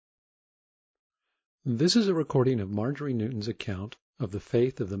This is a recording of Marjorie Newton's account of the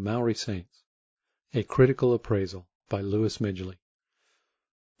faith of the Maori saints, a critical appraisal by Louis Midgley.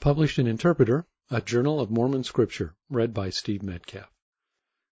 Published in Interpreter, a Journal of Mormon Scripture, read by Steve Metcalf.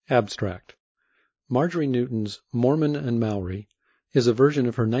 Abstract. Marjorie Newton's Mormon and Maori is a version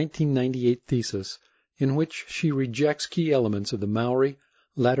of her 1998 thesis in which she rejects key elements of the Maori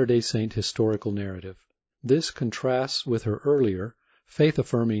Latter-day Saint historical narrative. This contrasts with her earlier,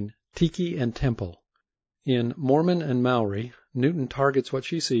 faith-affirming Tiki and Temple. In Mormon and Maori, Newton targets what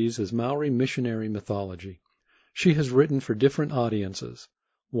she sees as Maori missionary mythology. She has written for different audiences.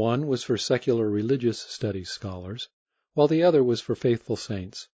 One was for secular religious studies scholars, while the other was for faithful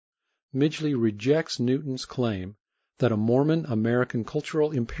saints. Midgley rejects Newton's claim that a Mormon American cultural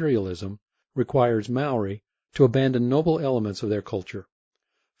imperialism requires Maori to abandon noble elements of their culture.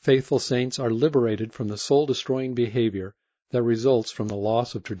 Faithful saints are liberated from the soul-destroying behavior that results from the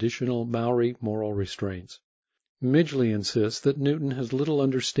loss of traditional Maori moral restraints. Midgley insists that Newton has little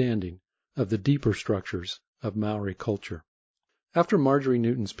understanding of the deeper structures of Maori culture. After Marjorie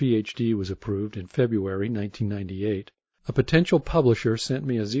Newton's Ph.D. was approved in February 1998, a potential publisher sent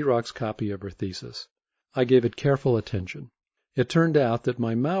me a Xerox copy of her thesis. I gave it careful attention. It turned out that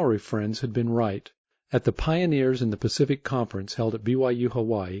my Maori friends had been right. At the Pioneers in the Pacific Conference held at BYU,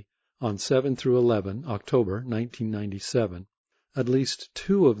 Hawaii, on 7 through 11 October 1997, at least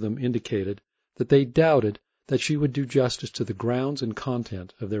two of them indicated that they doubted that she would do justice to the grounds and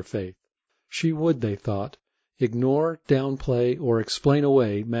content of their faith. She would, they thought, ignore, downplay, or explain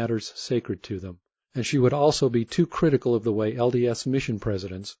away matters sacred to them, and she would also be too critical of the way LDS mission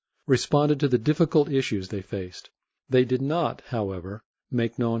presidents responded to the difficult issues they faced. They did not, however,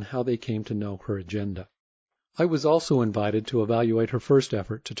 make known how they came to know her agenda. I was also invited to evaluate her first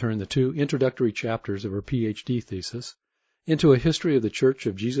effort to turn the two introductory chapters of her Ph.D. thesis into a history of the Church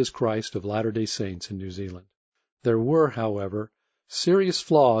of Jesus Christ of Latter-day Saints in New Zealand. There were, however, serious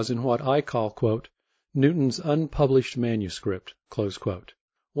flaws in what I call, quote, Newton's unpublished manuscript, close quote,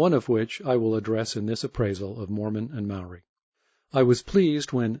 one of which I will address in this appraisal of Mormon and Maori. I was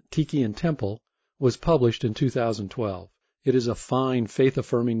pleased when Tiki and Temple was published in 2012. It is a fine,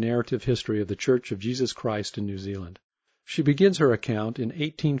 faith-affirming narrative history of the Church of Jesus Christ in New Zealand. She begins her account in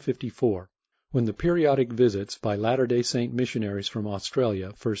 1854, when the periodic visits by Latter-day Saint missionaries from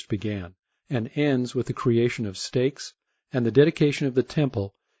Australia first began, and ends with the creation of stakes and the dedication of the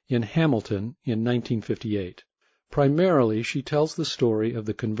temple in Hamilton in 1958. Primarily, she tells the story of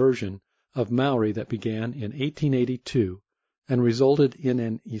the conversion of Maori that began in 1882 and resulted in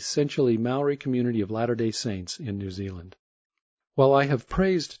an essentially Maori community of Latter-day Saints in New Zealand. While I have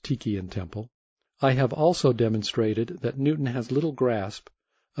praised Tiki and Temple, I have also demonstrated that Newton has little grasp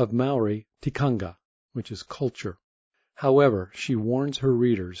of Maori tikanga, which is culture. However, she warns her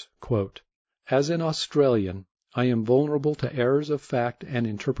readers, quote, as an Australian, I am vulnerable to errors of fact and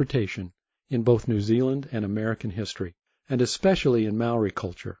interpretation in both New Zealand and American history, and especially in Maori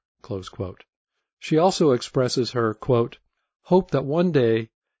culture, close quote. She also expresses her, quote, hope that one day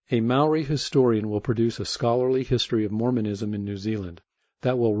a Maori historian will produce a scholarly history of Mormonism in New Zealand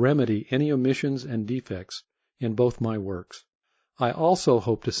that will remedy any omissions and defects in both my works. I also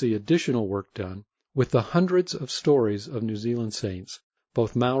hope to see additional work done with the hundreds of stories of New Zealand saints,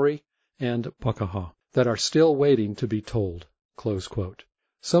 both Maori and Pakaha, that are still waiting to be told, close quote.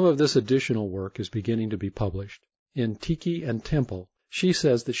 Some of this additional work is beginning to be published. In Tiki and Temple, she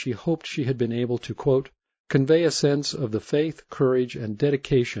says that she hoped she had been able to, quote, convey a sense of the faith, courage, and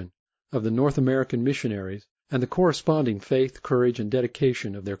dedication of the North American missionaries and the corresponding faith, courage, and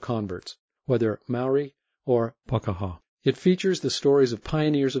dedication of their converts, whether Maori or Pakaha. It features the stories of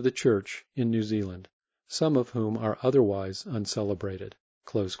pioneers of the Church in New Zealand, some of whom are otherwise uncelebrated,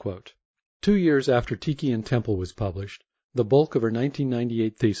 close quote. 2 years after Tiki and Temple was published, the bulk of her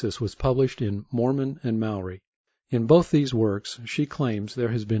 1998 thesis was published in Mormon and Maori. In both these works, she claims there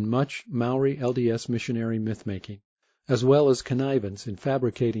has been much Maori LDS missionary myth-making, as well as connivance in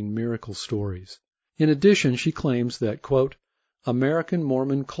fabricating miracle stories. In addition, she claims that, quote, American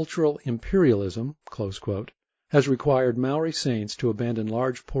Mormon cultural imperialism, close quote, has required Maori saints to abandon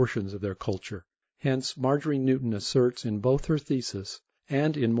large portions of their culture. Hence, Marjorie Newton asserts in both her thesis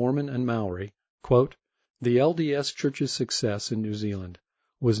and in Mormon and Maori, quote, the LDS Church's success in New Zealand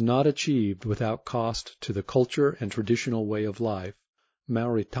was not achieved without cost to the culture and traditional way of life,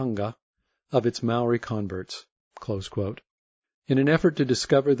 Maoritanga, of its Maori converts, close quote. In an effort to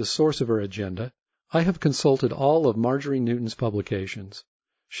discover the source of her agenda, I have consulted all of Marjorie Newton's publications.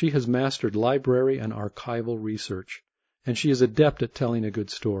 She has mastered library and archival research, and she is adept at telling a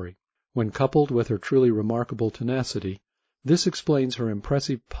good story. When coupled with her truly remarkable tenacity, this explains her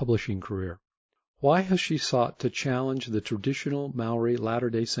impressive publishing career. Why has she sought to challenge the traditional Maori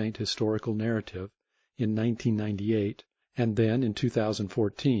Latter-day Saint historical narrative in 1998 and then in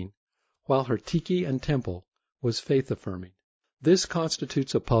 2014, while her Tiki and Temple was faith-affirming? This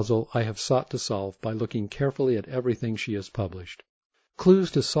constitutes a puzzle I have sought to solve by looking carefully at everything she has published.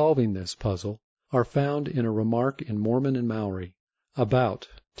 Clues to solving this puzzle are found in a remark in Mormon and Maori about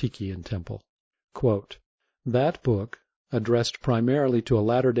Tiki and Temple. Quote, "That book, addressed primarily to a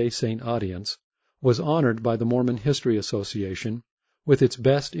Latter-day Saint audience, was honored by the Mormon History Association with its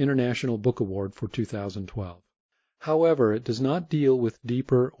Best International Book Award for 2012. However, it does not deal with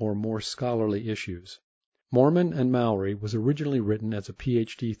deeper or more scholarly issues. Mormon and Maori was originally written as a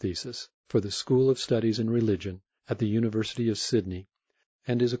Ph.D. thesis for the School of Studies in Religion at the University of Sydney,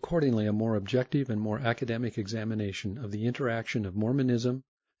 and is accordingly a more objective and more academic examination of the interaction of Mormonism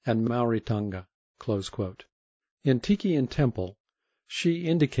and Maori-Tonga." Close quote. In Tiki and Temple, she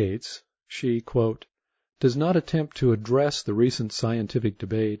indicates she, quote, "does not attempt to address the recent scientific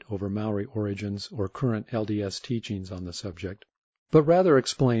debate over Maori origins or current LDS teachings on the subject, but rather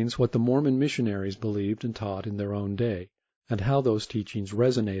explains what the Mormon missionaries believed and taught in their own day, and how those teachings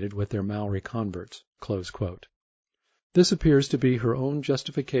resonated with their Maori converts." Close quote. This appears to be her own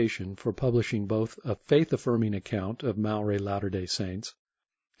justification for publishing both a faith-affirming account of Maori Latter-day Saints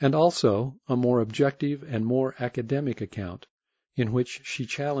and also a more objective and more academic account in which she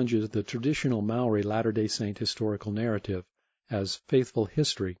challenges the traditional Maori Latter-day Saint historical narrative as faithful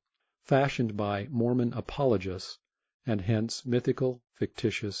history fashioned by Mormon apologists and hence mythical,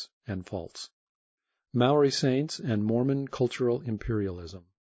 fictitious, and false. Maori Saints and Mormon Cultural Imperialism.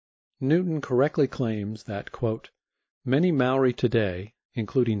 Newton correctly claims that, quote, "many Maori today,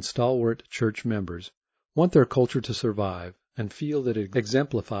 including stalwart church members, want their culture to survive and feel that it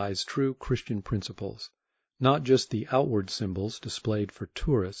exemplifies true Christian principles, not just the outward symbols displayed for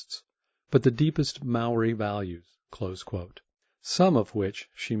tourists, but the deepest Maori values," close quote. Some of which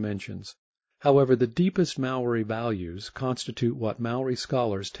she mentions. However, the deepest Maori values constitute what Maori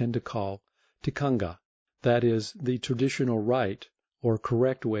scholars tend to call tikanga, that is, the traditional right or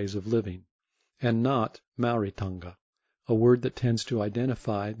correct ways of living, and not Maori-Tonga, a word that tends to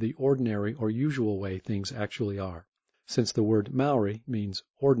identify the ordinary or usual way things actually are, since the word Maori means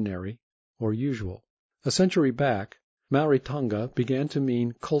ordinary or usual. A century back, Maori-Tonga began to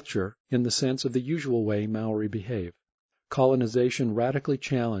mean culture in the sense of the usual way Maori behave. Colonization radically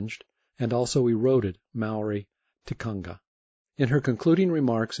challenged and also eroded Maori tikanga. In her concluding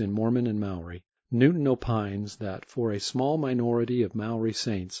remarks in Mormon and Maori, Newton opines that for a small minority of Maori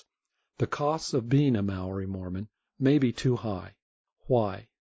saints, the costs of being a Maori Mormon may be too high. Why?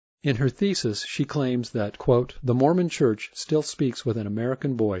 In her thesis, she claims that, quote, "the Mormon Church still speaks with an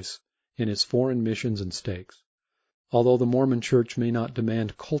American voice in its foreign missions and stakes. Although the Mormon Church may not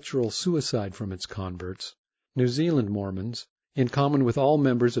demand cultural suicide from its converts, New Zealand Mormons, in common with all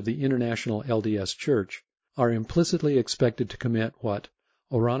members of the International LDS Church, are implicitly expected to commit what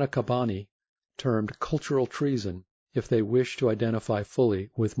Oranakabani termed cultural treason if they wish to identify fully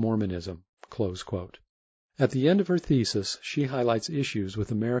with Mormonism." Close quote. At the end of her thesis, she highlights issues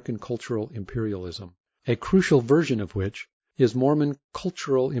with American cultural imperialism, a crucial version of which is Mormon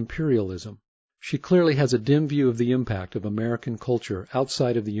cultural imperialism. She clearly has a dim view of the impact of American culture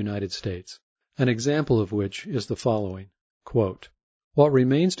outside of the United States, an example of which is the following, quote, "What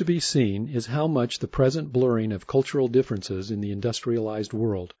remains to be seen is how much the present blurring of cultural differences in the industrialized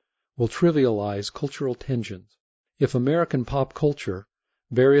world will trivialize cultural tensions. If American pop culture,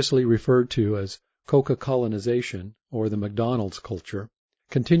 variously referred to as Coca-colonization or the McDonald's culture,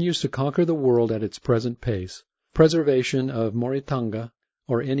 continues to conquer the world at its present pace, preservation of Maori-Tonga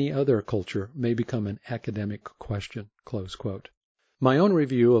or any other culture may become an academic question." Close quote. My own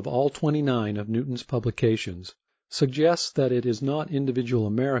review of all 29 of Newton's publications suggests that it is not individual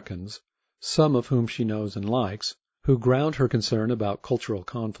Americans, some of whom she knows and likes, who ground her concern about cultural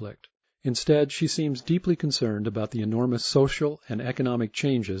conflict. Instead, she seems deeply concerned about the enormous social and economic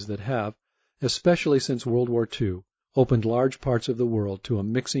changes that have, especially since World War II, opened large parts of the world to a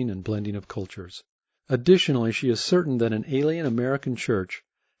mixing and blending of cultures. Additionally, she is certain that an alien American church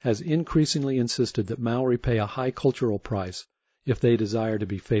has increasingly insisted that Maori pay a high cultural price if they desire to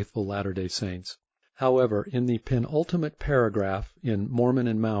be faithful Latter-day Saints. However, in the penultimate paragraph in Mormon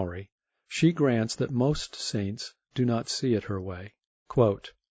and Maori, she grants that most saints do not see it her way.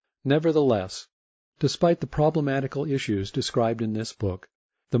 Quote, "Nevertheless, despite the problematical issues described in this book,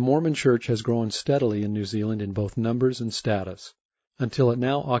 the Mormon Church has grown steadily in New Zealand in both numbers and status, until it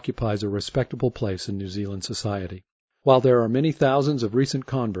now occupies a respectable place in New Zealand society. While there are many thousands of recent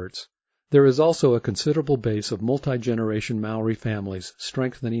converts, There is also a considerable base of multi-generation Maori families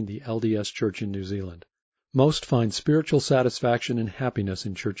strengthening the LDS Church in New Zealand. Most find spiritual satisfaction and happiness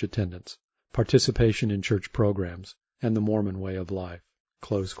in church attendance, participation in church programs, and the Mormon way of life."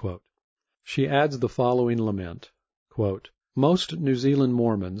 Close quote. She adds the following lament, quote, "Most New Zealand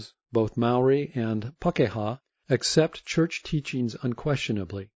Mormons, both Maori and Pakeha, accept church teachings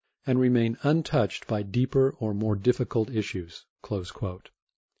unquestionably and remain untouched by deeper or more difficult issues." Close quote.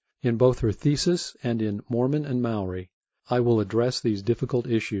 In both her thesis and in Mormon and Maori, I will address these difficult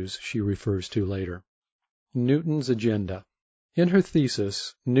issues she refers to later. Newton's agenda. In her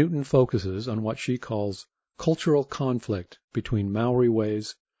thesis, Newton focuses on what she calls cultural conflict between Maori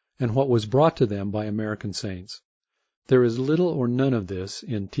ways and what was brought to them by American saints. There is little or none of this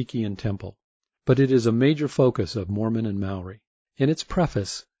in Tiki and Temple, but it is a major focus of Mormon and Maori. In its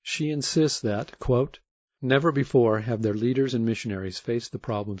preface, she insists that, quote, "Never before have their leaders and missionaries faced the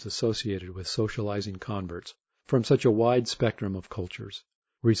problems associated with socializing converts from such a wide spectrum of cultures.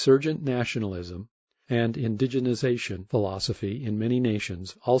 Resurgent nationalism and indigenization philosophy in many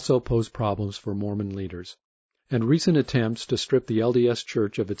nations also pose problems for Mormon leaders, and recent attempts to strip the LDS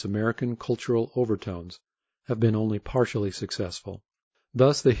Church of its American cultural overtones have been only partially successful.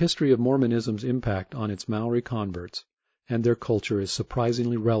 Thus, the history of Mormonism's impact on its Maori converts and their culture is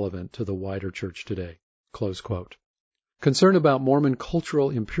surprisingly relevant to the wider church today." Close quote. Concern about Mormon cultural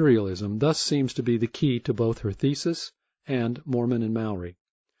imperialism thus seems to be the key to both her thesis and Mormon and Maori.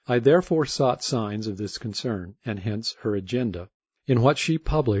 I therefore sought signs of this concern, and hence her agenda, in what she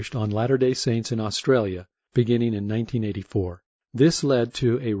published on Latter-day Saints in Australia beginning in 1984. This led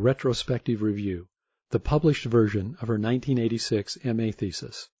to a retrospective review, the published version of her 1986 MA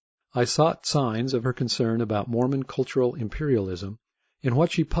thesis. I sought signs of her concern about Mormon cultural imperialism in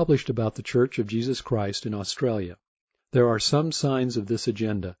what she published about the Church of Jesus Christ in Australia. There are some signs of this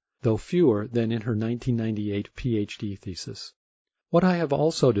agenda, though fewer than in her 1998 PhD thesis. What I have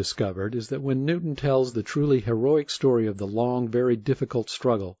also discovered is that when Newton tells the truly heroic story of the long, very difficult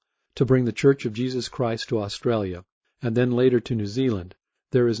struggle to bring the Church of Jesus Christ to Australia, and then later to New Zealand,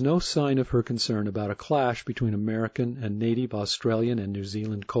 there is no sign of her concern about a clash between American and native Australian and New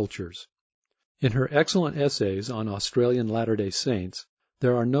Zealand cultures. In her excellent essays on Australian Latter-day Saints,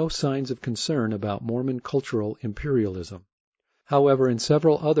 there are no signs of concern about Mormon cultural imperialism. However, in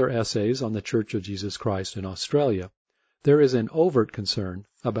several other essays on the Church of Jesus Christ in Australia, there is an overt concern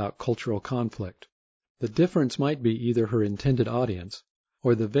about cultural conflict. The difference might be either her intended audience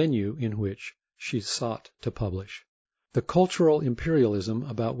or the venue in which she sought to publish. The cultural imperialism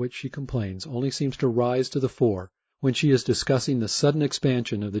about which she complains only seems to rise to the fore when she is discussing the sudden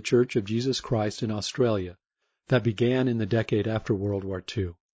expansion of the Church of Jesus Christ in Australia that began in the decade after World War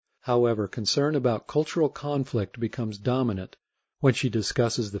II. However, concern about cultural conflict becomes dominant when she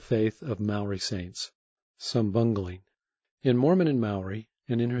discusses the faith of Maori saints. Some bungling. In Mormon and Maori,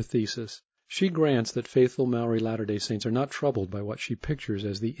 and in her thesis, she grants that faithful Maori Latter-day Saints are not troubled by what she pictures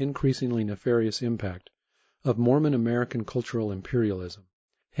as the increasingly nefarious impact of Mormon American cultural imperialism.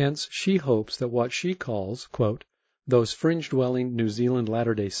 Hence, she hopes that what she calls, quote, "those fringe-dwelling New Zealand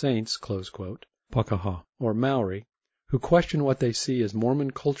Latter-day Saints," close quote, Pakeha, or Maori, who question what they see as Mormon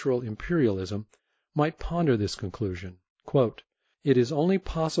cultural imperialism, might ponder this conclusion. Quote, "It is only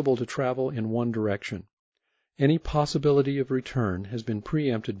possible to travel in one direction. Any possibility of return has been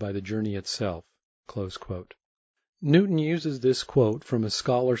preempted by the journey itself." Close quote. Newton uses this quote from a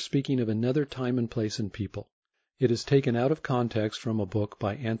scholar speaking of another time and place and people. It is taken out of context from a book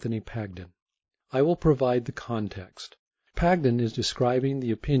by Anthony Pagden. I will provide the context. Pagden is describing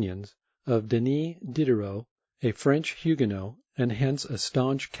the opinions of Denis Diderot, a French Huguenot and hence a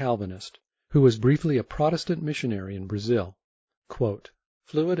staunch Calvinist, who was briefly a Protestant missionary in Brazil. Quote,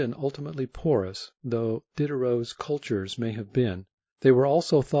 "Fluid and ultimately porous though Diderot's cultures may have been, they were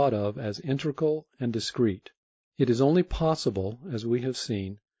also thought of as integral and discrete. It is only possible, as we have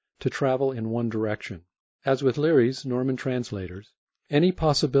seen, to travel in one direction. As with Leary's Norman translators, any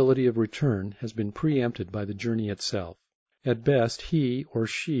possibility of return has been preempted by the journey itself. At best, he or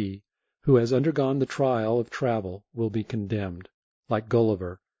she who has undergone the trial of travel will be condemned, like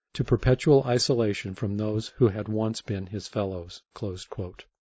Gulliver, to perpetual isolation from those who had once been his fellows." Close quote.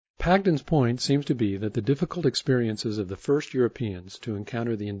 Pagden's point seems to be that the difficult experiences of the first Europeans to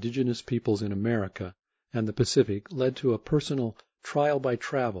encounter the indigenous peoples in America and the Pacific led to a personal trial by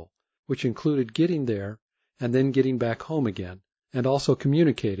travel, which included getting there and then getting back home again, and also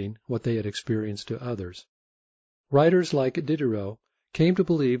communicating what they had experienced to others. Writers like Diderot came to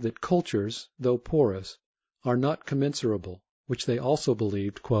believe that cultures, though porous, are not commensurable, which they also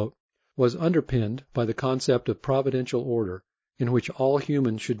believed, quote, "was underpinned by the concept of providential order in which all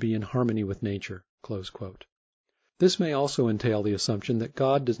humans should be in harmony with nature." Close quote. This may also entail the assumption that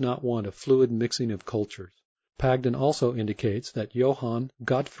God does not want a fluid mixing of cultures. Pagden also indicates that Johann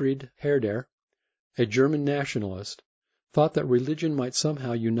Gottfried Herder, a German nationalist, thought that religion might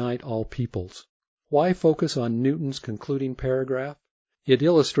somehow unite all peoples. Why focus on Newton's concluding paragraph? It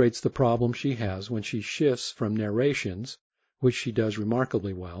illustrates the problem she has when she shifts from narrations, which she does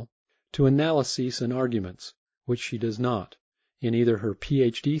remarkably well, to analyses and arguments, which she does not, in either her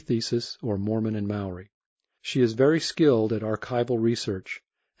Ph.D. thesis or Mormon and Maori. She is very skilled at archival research,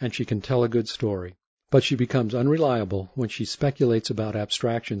 and she can tell a good story, but she becomes unreliable when she speculates about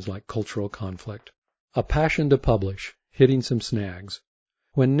abstractions like cultural conflict. A passion to publish, hitting some snags.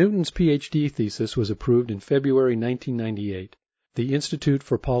 When Newton's Ph.D. thesis was approved in February 1998, the Institute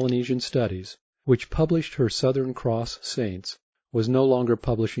for Polynesian Studies, which published her Southern Cross Saints, was no longer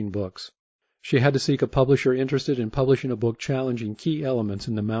publishing books. She had to seek a publisher interested in publishing a book challenging key elements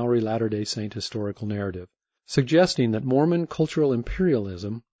in the Maori Latter-day Saint historical narrative, suggesting that Mormon cultural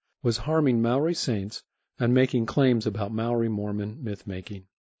imperialism was harming Maori saints and making claims about Maori Mormon myth-making.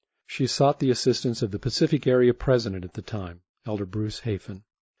 She sought the assistance of the Pacific Area president at the time, Elder Bruce Hafen.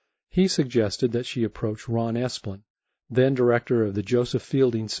 He suggested that she approach Ron Esplin, then director of the Joseph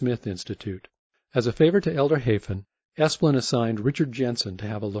Fielding Smith Institute. As a favor to Elder Hafen, Esplin assigned Richard Jensen to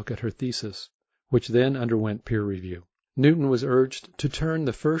have a look at her thesis, which then underwent peer review. Newton was urged to turn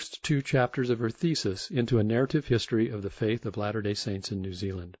the first 2 chapters of her thesis into a narrative history of the faith of Latter-day Saints in New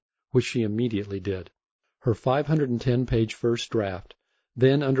Zealand, which she immediately did. Her 510-page first draft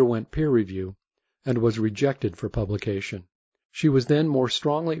then underwent peer review and was rejected for publication. She was then more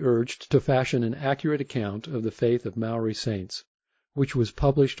strongly urged to fashion an accurate account of the faith of Maori saints, which was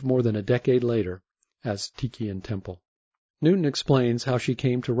published more than a decade later as Tiki and Temple. Newton explains how she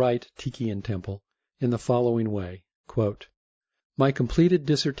came to write Tiki and Temple in the following way, quote, "My completed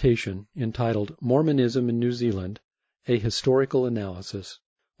dissertation, entitled Mormonism in New Zealand, A Historical Analysis,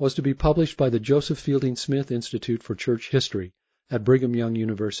 was to be published by the Joseph Fielding Smith Institute for Church History at Brigham Young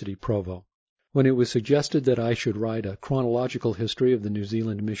University, Provo. When it was suggested that I should write a chronological history of the New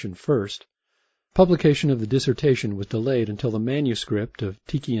Zealand mission first, publication of the dissertation was delayed until the manuscript of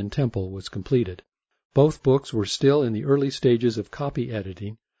Tiki and Temple was completed. Both books were still in the early stages of copy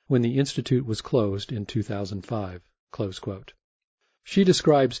editing when the Institute was closed in 2005." Close quote. She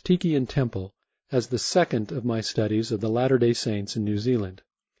describes Tiki and Temple as the second of my studies of the Latter-day Saints in New Zealand,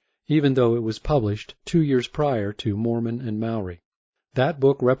 even though it was published 2 years prior to Mormon and Maori. That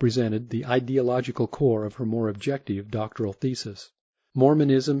book represented the ideological core of her more objective doctoral thesis,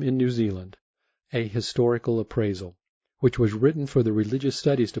 Mormonism in New Zealand, A Historical Appraisal, which was written for the Religious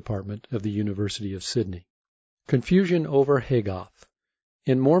Studies Department of the University of Sydney. Confusion over Haygoth.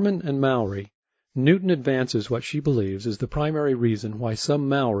 In Mormon and Maori, Newton advances what she believes is the primary reason why some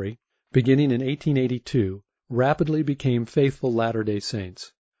Maori, beginning in 1882, rapidly became faithful Latter-day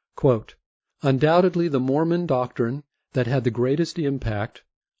Saints. Quote, "Undoubtedly the Mormon doctrine that had the greatest impact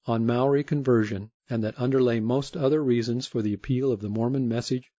on Maori conversion and that underlay most other reasons for the appeal of the Mormon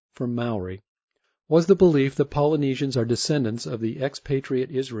message from Maori was the belief that Polynesians are descendants of the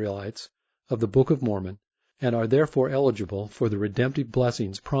expatriate Israelites of the Book of Mormon and are therefore eligible for the redemptive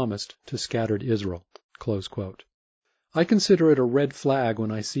blessings promised to scattered Israel." Close quote. I consider it a red flag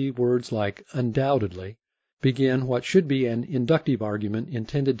when I see words like undoubtedly begin what should be an inductive argument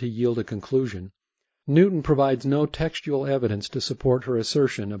intended to yield a conclusion. Newton provides no textual evidence to support her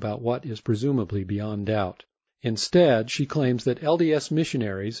assertion about what is presumably beyond doubt. Instead, she claims that LDS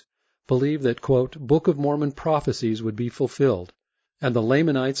missionaries believe that, quote, Book of Mormon prophecies would be fulfilled, and the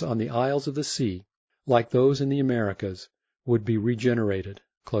Lamanites on the Isles of the Sea, like those in the Americas, would be regenerated.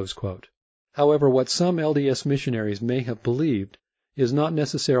 Close quote. However, what some LDS missionaries may have believed is not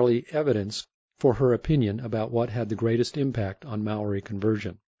necessarily evidence for her opinion about what had the greatest impact on Maori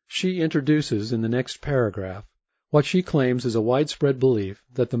conversion. She introduces in the next paragraph what she claims is a widespread belief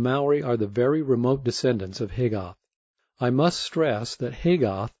that the Maori are the very remote descendants of Haygoth. I must stress that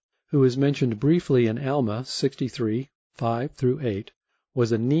Haygoth, who is mentioned briefly in Alma 63, 5-8,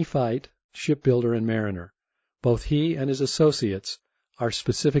 was a Nephite shipbuilder and mariner. Both he and his associates are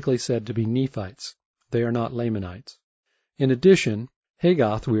specifically said to be Nephites. They are not Lamanites. In addition,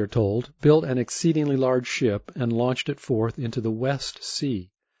 Haygoth, we are told, built an exceedingly large ship and launched it forth into the West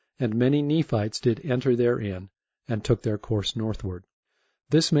Sea, and many Nephites did enter therein and took their course northward.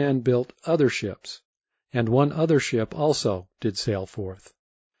 This man built other ships, and one other ship also did sail forth.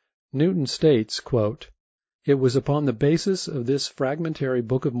 Newton states, quote, "It was upon the basis of this fragmentary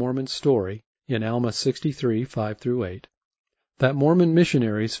Book of Mormon story in Alma 63, 5-8, that Mormon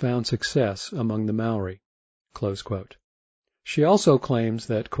missionaries found success among the Maori." Close quote. She also claims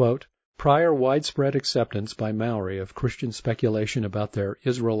that, quote, prior widespread acceptance by Maori of Christian speculation about their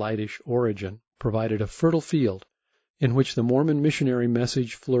Israelitish origin provided a fertile field in which the Mormon missionary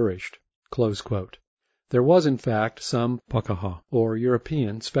message flourished, close quote. There was, in fact, some Pakaha, or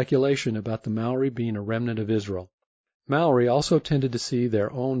European, speculation about the Maori being a remnant of Israel. Maori also tended to see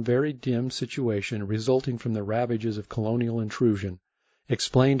their own very dim situation resulting from the ravages of colonial intrusion,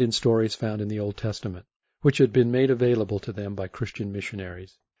 explained in stories found in the Old Testament, which had been made available to them by Christian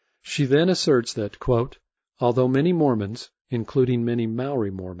missionaries. She then asserts that, quote, although many Mormons, including many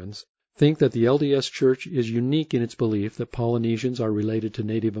Maori Mormons, think that the LDS Church is unique in its belief that Polynesians are related to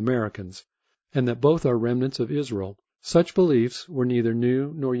Native Americans, and that both are remnants of Israel, such beliefs were neither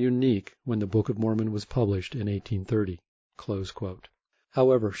new nor unique when the Book of Mormon was published in 1830. Close quote.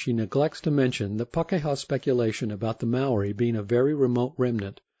 However, she neglects to mention that Pākehā speculation about the Maori being a very remote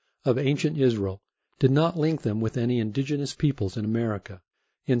remnant of ancient Israel did not link them with any indigenous peoples in America.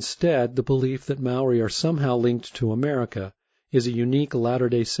 Instead, the belief that Maori are somehow linked to America is a unique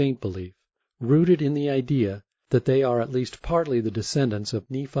Latter-day Saint belief, rooted in the idea that they are at least partly the descendants of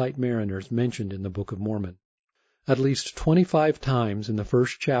Nephite mariners mentioned in the Book of Mormon. At least 25 times in the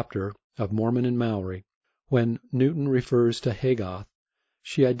first chapter of Mormon and Maori, when Newton refers to Haygoth,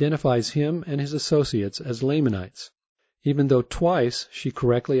 she identifies him and his associates as Lamanites, even though twice she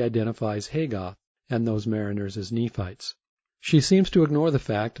correctly identifies Haygoth and those mariners as Nephites. She seems to ignore the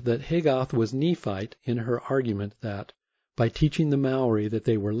fact that Haygoth was Nephite in her argument that, by teaching the Maori that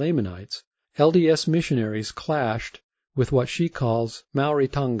they were Lamanites, LDS missionaries clashed with what she calls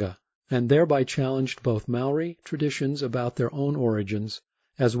Maoritanga, and thereby challenged both Maori traditions about their own origins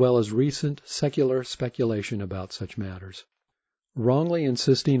as well as recent secular speculation about such matters. Wrongly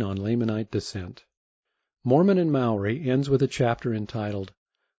insisting on Lamanite descent. Mormon and Maori ends with a chapter entitled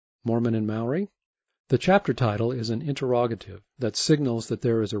Mormon and Maori? The chapter title is an interrogative that signals that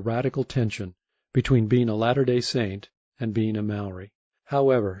there is a radical tension between being a Latter-day Saint and being a Maori.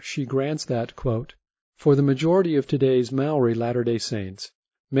 However, she grants that, quote, for the majority of today's Maori Latter-day Saints,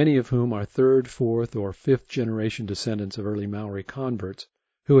 many of whom are third, fourth, or fifth generation descendants of early Maori converts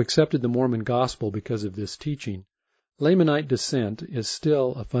who accepted the Mormon gospel because of this teaching, Lamanite descent is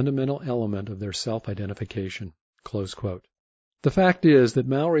still a fundamental element of their self-identification. Close quote. The fact is that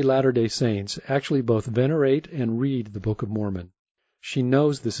Maori Latter-day Saints actually both venerate and read the Book of Mormon. She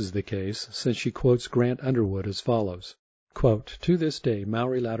knows this is the case since she quotes Grant Underwood as follows, quote, to this day,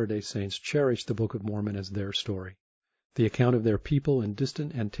 Maori Latter-day Saints cherish the Book of Mormon as their story, the account of their people in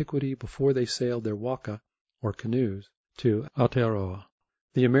distant antiquity before they sailed their waka, or canoes, to Aotearoa.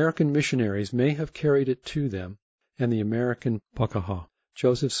 The American missionaries may have carried it to them, and the American Pākehā,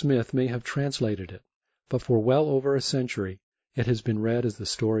 Joseph Smith, may have translated it, but for well over a century it has been read as the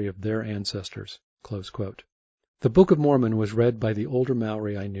story of their ancestors. Close quote. The Book of Mormon was read by the older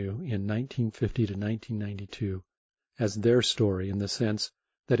Maori I knew in 1950 to 1992 as their story in the sense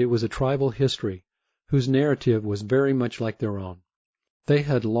that it was a tribal history whose narrative was very much like their own. They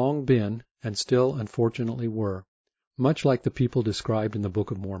had long been, and still unfortunately were, much like the people described in the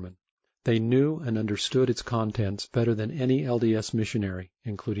Book of Mormon. They knew and understood its contents better than any LDS missionary,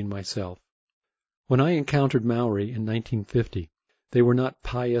 including myself. When I encountered Maori in 1950, they were not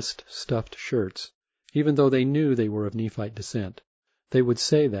pious stuffed shirts, even though they knew they were of Nephite descent. They would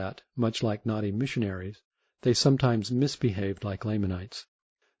say that, much like naughty missionaries, they sometimes misbehaved like Lamanites.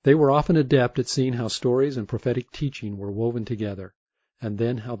 They were often adept at seeing how stories and prophetic teaching were woven together, and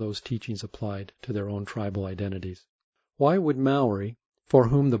then how those teachings applied to their own tribal identities. Why would Maori, for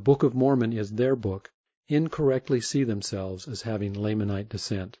whom the Book of Mormon is their book, incorrectly see themselves as having Lamanite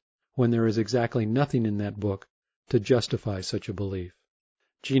descent, when there is exactly nothing in that book to justify such a belief?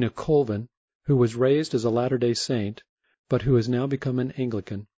 Gina Colvin, who was raised as a Latter-day Saint, but who has now become an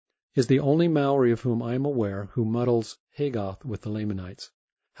Anglican, is the only Maori of whom I am aware who muddles Haygoth with the Lamanites.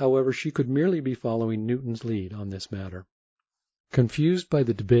 However, she could merely be following Newton's lead on this matter. Confused by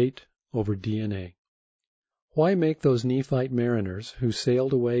the debate over DNA. Why make those Nephite mariners who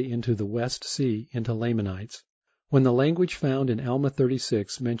sailed away into the West Sea into Lamanites, when the language found in Alma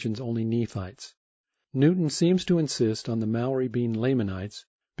 36 mentions only Nephites? Newton seems to insist on the Maori being Lamanites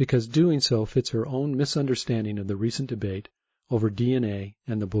because doing so fits her own misunderstanding of the recent debate over DNA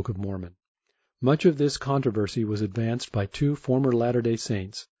and the Book of Mormon. Much of this controversy was advanced by two former Latter-day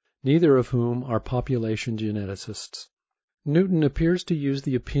Saints, neither of whom are population geneticists. Newton appears to use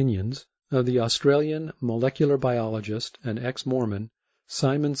the opinions of the Australian molecular biologist and ex-Mormon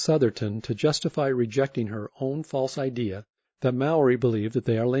Simon Southerton to justify rejecting her own false idea that Maori believe that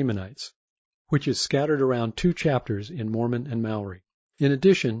they are Lamanites, which is scattered around 2 chapters in Mormon and Maori. In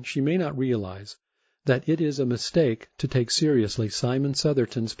addition, she may not realize that it is a mistake to take seriously Simon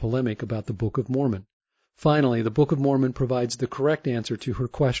Southerton's polemic about the Book of Mormon. Finally, the Book of Mormon provides the correct answer to her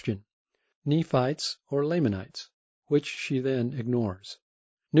question, Nephites or Lamanites, which she then ignores.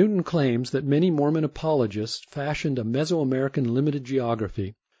 Newton claims that many Mormon apologists fashioned a Mesoamerican limited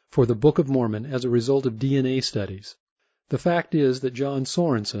geography for the Book of Mormon as a result of DNA studies. The fact is that John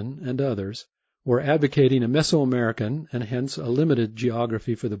Sorensen and others were advocating a Mesoamerican and hence a limited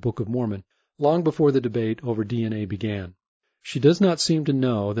geography for the Book of Mormon long before the debate over DNA began. She does not seem to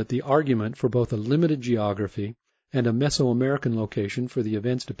know that the argument for both a limited geography and a Mesoamerican location for the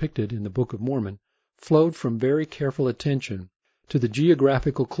events depicted in the Book of Mormon flowed from very careful attention to the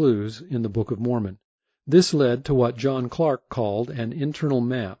geographical clues in the Book of Mormon. This led to what John Clark called an internal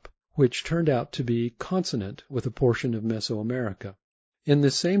map, which turned out to be consonant with a portion of Mesoamerica. In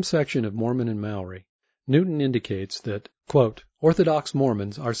this same section of Mormon and Maori, Newton indicates that, quote, Orthodox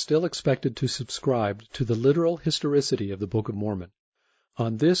Mormons are still expected to subscribe to the literal historicity of the Book of Mormon.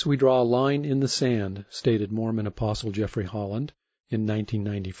 On this we draw a line in the sand, stated Mormon Apostle Jeffrey Holland in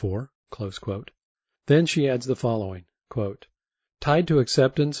 1994, close quote. Then she adds the following, quote, tied to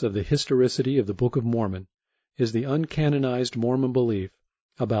acceptance of the historicity of the Book of Mormon is the uncanonized Mormon belief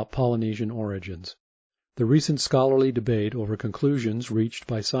about Polynesian origins. The recent scholarly debate over conclusions reached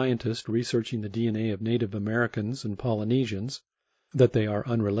by scientists researching the DNA of Native Americans and Polynesians, that they are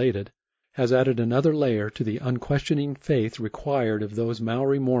unrelated, has added another layer to the unquestioning faith required of those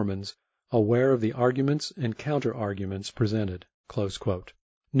Maori Mormons aware of the arguments and counter-arguments presented. Close quote.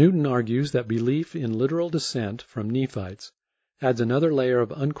 Newton argues that belief in literal descent from Nephites adds another layer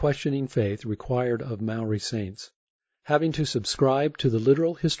of unquestioning faith required of Maori saints. Having to subscribe to the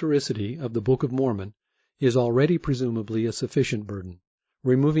literal historicity of the Book of Mormon is already presumably a sufficient burden.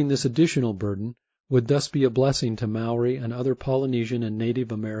 Removing this additional burden would thus be a blessing to Maori and other Polynesian and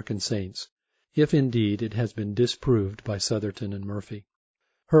Native American saints, if indeed it has been disproved by Southerton and Murphy.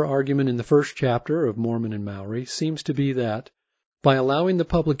 Her argument in the first chapter of Mormon and Maori seems to be that, by allowing the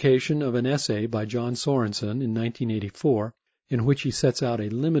publication of an essay by John Sorensen in 1984, in which he sets out a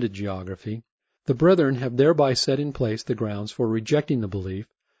limited geography, the Brethren have thereby set in place the grounds for rejecting the belief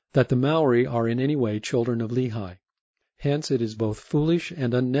that the Maori are in any way children of Lehi. Hence it is both foolish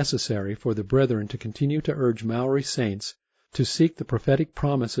and unnecessary for the Brethren to continue to urge Maori saints to seek the prophetic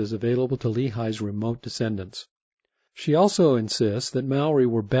promises available to Lehi's remote descendants. She also insists that Maori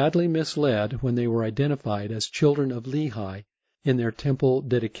were badly misled when they were identified as children of Lehi in their temple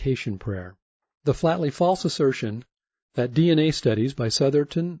dedication prayer. The flatly false assertion that DNA studies by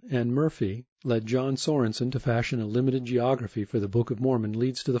Southerton and Murphy led John Sorensen to fashion a limited geography for the Book of Mormon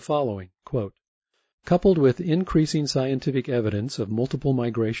leads to the following, quote, coupled with increasing scientific evidence of multiple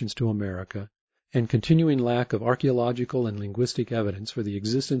migrations to America and continuing lack of archaeological and linguistic evidence for the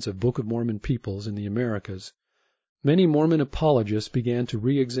existence of Book of Mormon peoples in the Americas, many Mormon apologists began to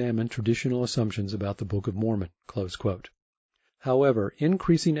re-examine traditional assumptions about the Book of Mormon, close quote. However,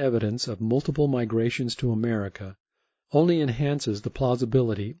 increasing evidence of multiple migrations to America only enhances the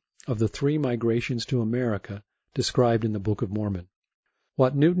plausibility of the 3 migrations to America described in the Book of Mormon.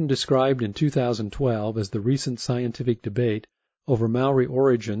 What Newton described in 2012 as the recent scientific debate over Maori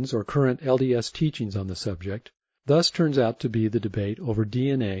origins or current LDS teachings on the subject thus turns out to be the debate over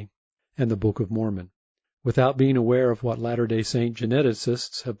DNA and the Book of Mormon. Without being aware of what Latter-day Saint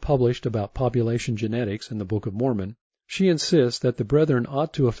geneticists have published about population genetics in the Book of Mormon, she insists that the Brethren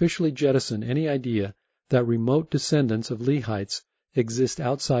ought to officially jettison any idea that remote descendants of Lehites exist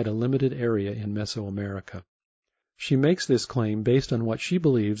outside a limited area in Mesoamerica. She makes this claim based on what she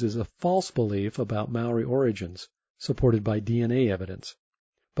believes is a false belief about Maori origins, supported by DNA evidence.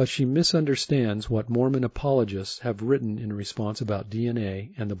 But she misunderstands what Mormon apologists have written in response about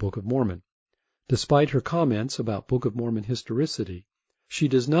DNA and the Book of Mormon. Despite her comments about Book of Mormon historicity, she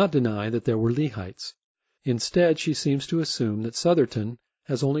does not deny that there were Lehites. Instead, she seems to assume that Southerton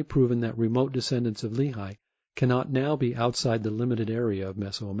has only proven that remote descendants of Lehi cannot now be outside the limited area of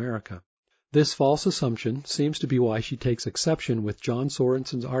Mesoamerica. This false assumption seems to be why she takes exception with John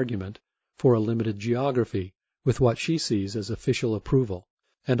Sorensen's argument for a limited geography, with what she sees as official approval,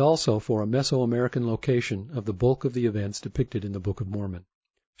 and also for a Mesoamerican location of the bulk of the events depicted in the Book of Mormon.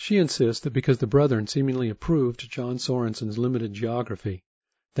 She insists that because the Brethren seemingly approved John Sorensen's limited geography,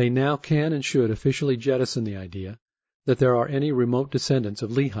 they now can and should officially jettison the idea that there are any remote descendants of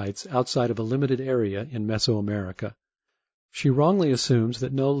Lehites outside of a limited area in Mesoamerica. She wrongly assumes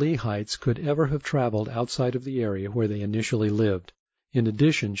that no Lehites could ever have traveled outside of the area where they initially lived. In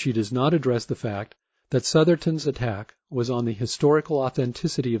addition, she does not address the fact that Southerton's attack was on the historical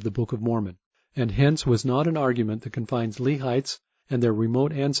authenticity of the Book of Mormon, and hence was not an argument that confines Lehites and their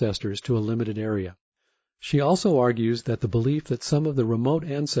remote ancestors to a limited area. She also argues that the belief that some of the remote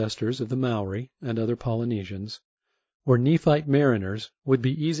ancestors of the Maori and other Polynesians were Nephite mariners would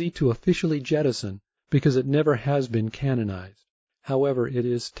be easy to officially jettison because it never has been canonized. However, it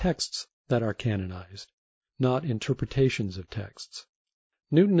is texts that are canonized, not interpretations of texts.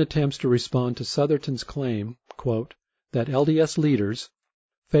 Newton attempts to respond to Southerton's claim, quote, that LDS leaders,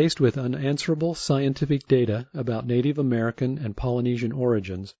 faced with unanswerable scientific data about Native American and Polynesian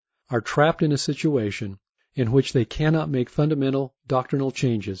origins, are trapped in a situation in which they cannot make fundamental doctrinal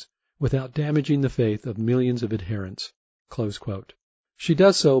changes without damaging the faith of millions of adherents. Close quote. She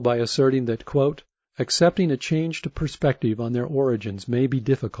does so by asserting that, quote, accepting a changed perspective on their origins may be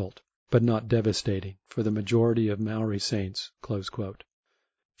difficult, but not devastating, for the majority of Maori saints. Close quote.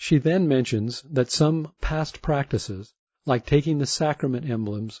 She then mentions that some past practices, like taking the sacrament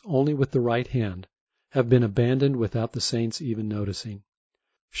emblems only with the right hand, have been abandoned without the saints even noticing.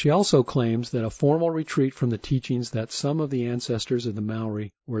 She also claims that a formal retreat from the teachings that some of the ancestors of the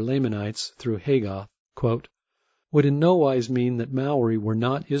Maori were Lamanites through Hagoth, quote, would in no wise mean that Maori were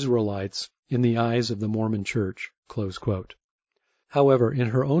not Israelites in the eyes of the Mormon Church. Close quote. However, in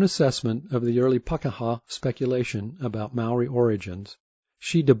her own assessment of the early Pākehā speculation about Maori origins,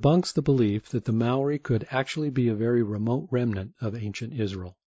 she debunks the belief that the Maori could actually be a very remote remnant of ancient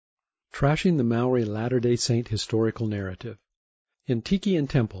Israel. Trashing the Maori Latter-day Saint historical narrative. In Tiki and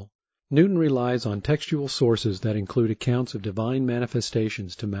Temple, Newton relies on textual sources that include accounts of divine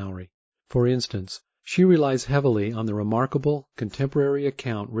manifestations to Maori. For instance, she relies heavily on the remarkable contemporary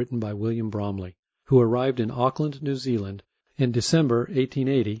account written by William Bromley, who arrived in Auckland, New Zealand, in December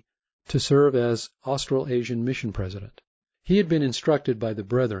 1880 to serve as Australasian mission president. He had been instructed by the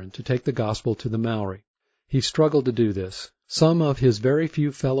brethren to take the gospel to the Maori. He struggled to do this. Some of his very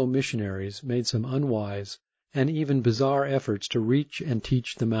few fellow missionaries made some unwise and even bizarre efforts to reach and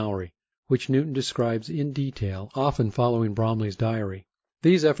teach the Maori, which Newton describes in detail, often following Bromley's diary.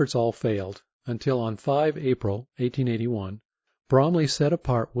 These efforts all failed, until on 5 April 1881, Bromley set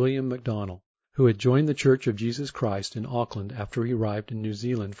apart William MacDonald, who had joined the Church of Jesus Christ in Auckland after he arrived in New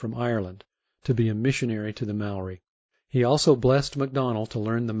Zealand from Ireland, to be a missionary to the Maori. He also blessed MacDonald to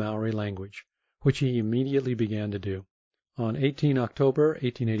learn the Maori language, which he immediately began to do. On 18 October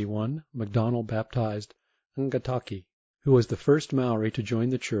 1881, MacDonald baptized Ngataki, who was the first Maori to join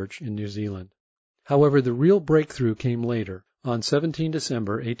the church in New Zealand. However, the real breakthrough came later. On 17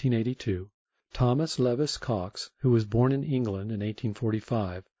 December 1882, Thomas Levis Cox, who was born in England in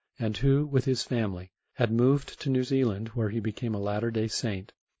 1845, and who, with his family, had moved to New Zealand where he became a Latter-day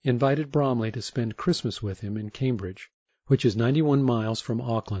Saint, invited Bromley to spend Christmas with him in Cambridge, which is 91 miles from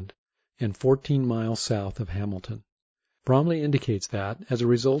Auckland and 14 miles south of Hamilton. Bromley indicates that, as a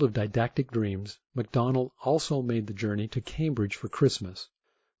result of didactic dreams, MacDonald also made the journey to Cambridge for Christmas.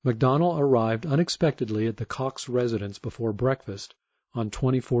 MacDonald arrived unexpectedly at the Cox residence before breakfast on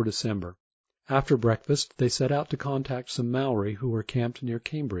 24 December. After breakfast, they set out to contact some Maori who were camped near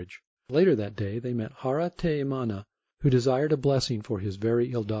Cambridge. Later that day, they met Hara Teimana, who desired a blessing for his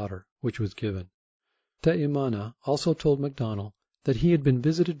very ill daughter, which was given. Teimana also told MacDonald that he had been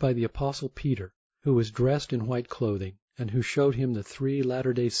visited by the Apostle Peter, who was dressed in white clothing, and who showed him the 3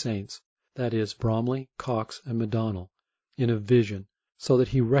 Latter-day Saints, that is, Bromley, Cox, and MacDonald, in a vision, so that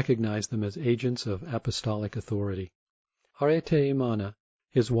he recognized them as agents of apostolic authority. Hara Teimana,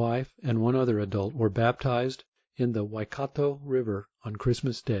 his wife, and one other adult were baptized in the Waikato River on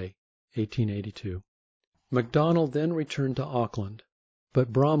Christmas Day, 1882. MacDonald then returned to Auckland,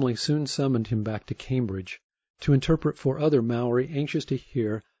 but Bromley soon summoned him back to Cambridge to interpret for other Maori anxious to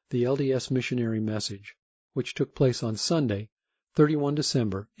hear the LDS missionary message, which took place on Sunday, 31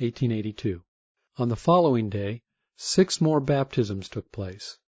 December 1882. On the following day, 6 more baptisms took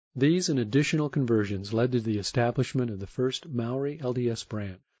place. These and additional conversions led to the establishment of the first Maori LDS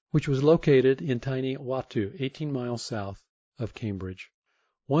branch, which was located in tiny Watu, 18 miles south of Cambridge.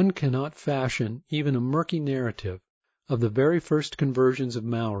 One cannot fashion even a murky narrative of the very first conversions of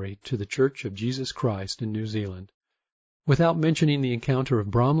Maori to the Church of Jesus Christ in New Zealand without mentioning the encounter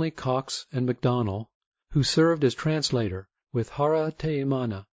of Bromley, Cox, and MacDonald, who served as translator with Hara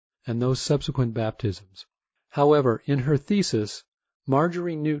Teimana, and those subsequent baptisms. However, in her thesis,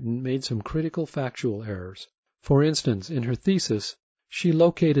 Marjorie Newton made some critical factual errors. For instance, in her thesis, she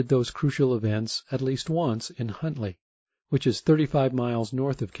located those crucial events at least once in Huntly, which is 35 miles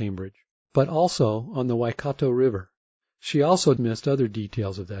north of Cambridge, but also on the Waikato River. She also missed other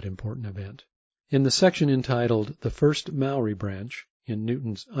details of that important event. In the section entitled The First Maori Branch, in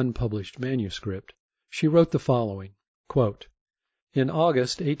Newton's unpublished manuscript, she wrote the following, quote, in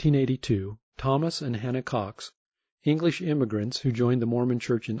August 1882, Thomas and Hannah Cox, English immigrants who joined the Mormon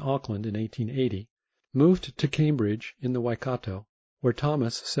Church in Auckland in 1880, moved to Cambridge in the Waikato, where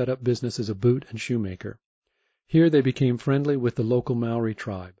Thomas set up business as a boot and shoemaker. Here they became friendly with the local Maori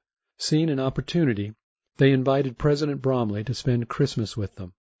tribe. Seeing an opportunity, they invited President Bromley to spend Christmas with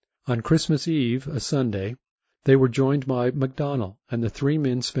them. On Christmas Eve, a Sunday, they were joined by MacDonald, and the three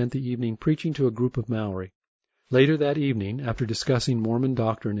men spent the evening preaching to a group of Maori. Later that evening, after discussing Mormon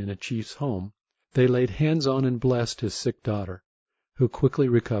doctrine in a chief's home, they laid hands on and blessed his sick daughter, who quickly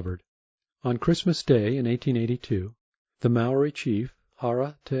recovered. On Christmas Day in 1882, the Maori chief,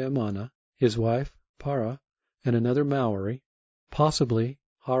 Hara Te Amana, his wife, Para, and another Maori, possibly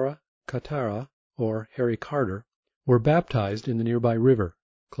Hara Katara or Harry Carter, were baptized in the nearby river."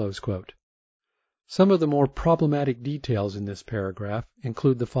 Close quote. Some of the more problematic details in this paragraph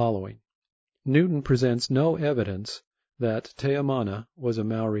include the following. Newton presents no evidence that Te Amana was a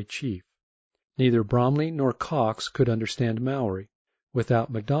Maori chief. Neither Bromley nor Cox could understand Maori.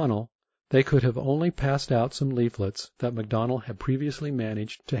 Without MacDonald, they could have only passed out some leaflets that MacDonald had previously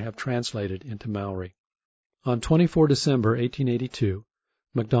managed to have translated into Maori. On 24 December 1882,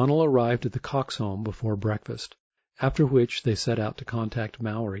 MacDonald arrived at the Cox home before breakfast, after which they set out to contact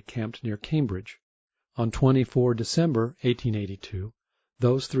Maori camped near Cambridge. On 24 December 1882,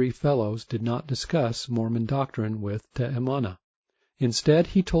 those three fellows did not discuss Mormon doctrine with Te Amana. Instead,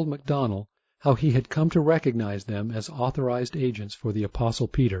 he told MacDonald how he had come to recognize them as authorized agents for the Apostle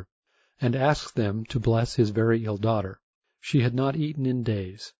Peter, and asked them to bless his very ill daughter. She had not eaten in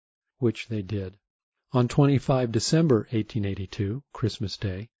days, which they did. On 25 December 1882, Christmas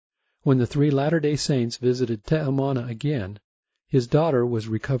Day, when the three Latter-day Saints visited Te Amana again, his daughter was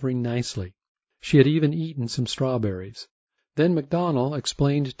recovering nicely. She had even eaten some strawberries. Then MacDonald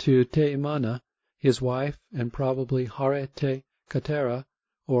explained to Te Amana, his wife, and probably Hare Te Katera,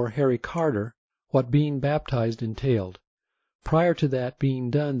 or Harry Carter, what being baptized entailed, prior to that being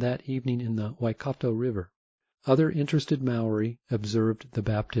done that evening in the Waikato River. Other interested Maori observed the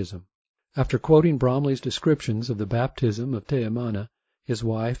baptism. After quoting Bromley's descriptions of the baptism of Te Amana, his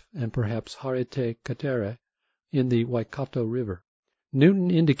wife, and perhaps Hare Te Katera, in the Waikato River,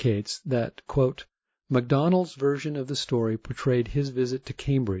 Newton indicates that, quote, MacDonald's version of the story portrayed his visit to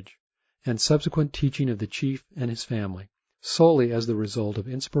Cambridge and subsequent teaching of the chief and his family solely as the result of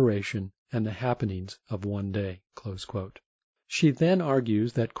inspiration and the happenings of one day. Close quote. She then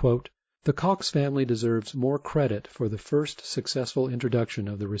argues that, quote, the Cox family deserves more credit for the first successful introduction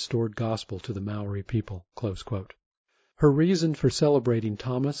of the restored gospel to the Maori people. Close quote. Her reason for celebrating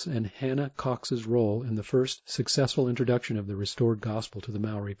Thomas and Hannah Cox's role in the first successful introduction of the restored gospel to the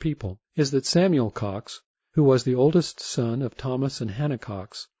Maori people is that Samuel Cox, who was the oldest son of Thomas and Hannah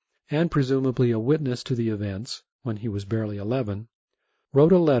Cox, and presumably a witness to the events when he was barely 11,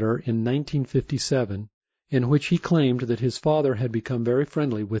 wrote a letter in 1957 in which he claimed that his father had become very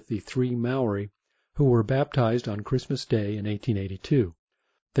friendly with the three Maori who were baptized on Christmas Day in 1882.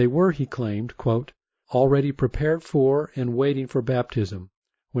 They were, he claimed, quote, already prepared for and waiting for baptism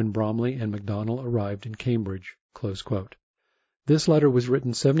when Bromley and MacDonald arrived in Cambridge. Close quote. This letter was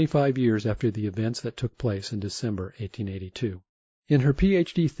written 75 years after the events that took place in December 1882. In her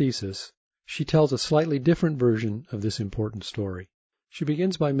Ph.D. thesis, she tells a slightly different version of this important story. She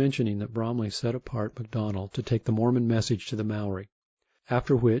begins by mentioning that Bromley set apart MacDonald to take the Mormon message to the Maori,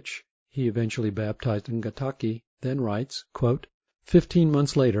 after which he eventually baptized Ngataki, then writes, quote, 15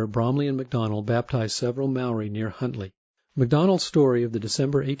 months later, Bromley and MacDonald baptized several Maori near Huntly. MacDonald's story of the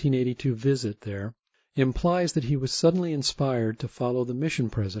December 1882 visit there implies that he was suddenly inspired to follow the mission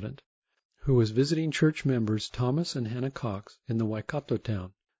president, who was visiting church members Thomas and Hannah Cox in the Waikato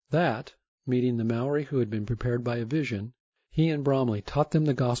town. That, meeting the Maori who had been prepared by a vision, he and Bromley taught them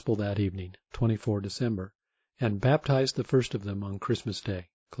the gospel that evening, 24 December, and baptized the first of them on Christmas Day.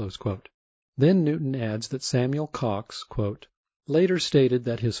 Close quote. Then Newton adds that Samuel Cox, quote, later stated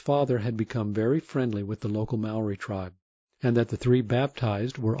that his father had become very friendly with the local Maori tribe, and that the three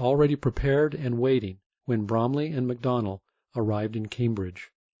baptized were already prepared and waiting when Bromley and MacDonald arrived in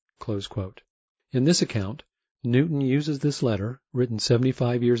Cambridge. Close quote. In this account, Newton uses this letter, written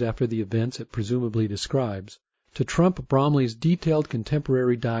 75 years after the events it presumably describes, to trump Bromley's detailed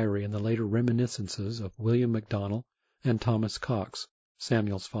contemporary diary and the later reminiscences of William MacDonald and Thomas Cox,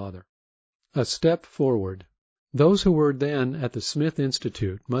 Samuel's father. A step forward. Those who were then at the Smith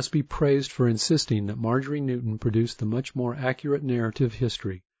Institute must be praised for insisting that Marjorie Newton produced the much more accurate narrative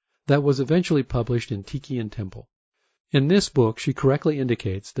history that was eventually published in Tiki and Temple. In this book, she correctly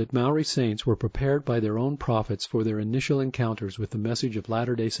indicates that Maori saints were prepared by their own prophets for their initial encounters with the message of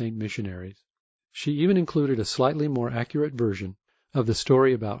Latter-day Saint missionaries. She even included a slightly more accurate version of the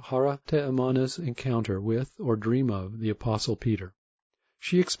story about Hara Te Amana's encounter with or dream of the Apostle Peter.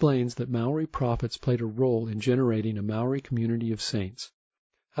 she explains that Maori prophets played a role in generating a Maori community of saints.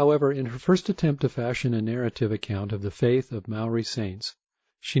 However, in her first attempt to fashion a narrative account of the faith of Maori saints,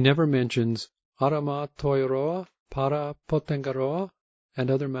 she never mentions Arama Toiroa, Para Potengaroa,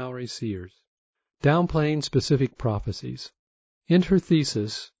 and other Maori seers, downplaying specific prophecies. In her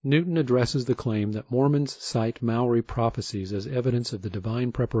thesis, Newton addresses the claim that Mormons cite Maori prophecies as evidence of the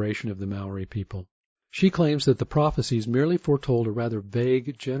divine preparation of the Maori people. She claims that the prophecies merely foretold a rather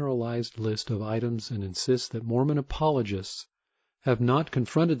vague, generalized list of items and insists that Mormon apologists have not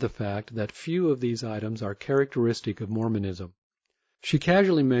confronted the fact that few of these items are characteristic of Mormonism. She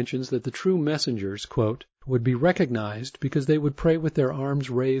casually mentions that the true messengers, quote, would be recognized because they would pray with their arms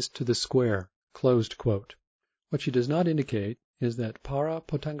raised to the square, closed quote. What she does not indicate is that Para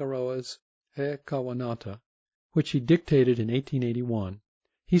Potengaroa's E Kawanata, which he dictated in 1881,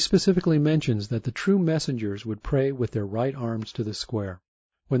 he specifically mentions that the true messengers would pray with their right arms to the square.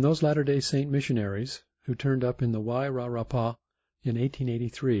 When those Latter-day Saint missionaries, who turned up in the Wairarapa in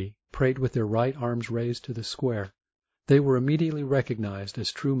 1883, prayed with their right arms raised to the square, they were immediately recognized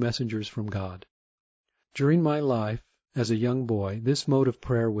as true messengers from God. During my life, as a young boy, this mode of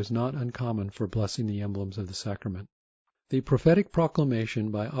prayer was not uncommon for blessing the emblems of the sacrament. The prophetic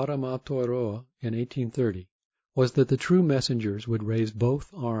proclamation by Arama Toiroa in 1830 was that the true messengers would raise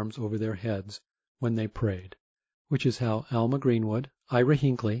both arms over their heads when they prayed, which is how Alma Greenwood, Ira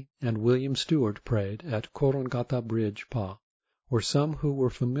Hinckley, and William Stewart prayed at Korongata Bridge, Pa, where some who were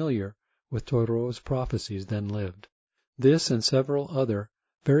familiar with Toiroa's prophecies then lived. This and several other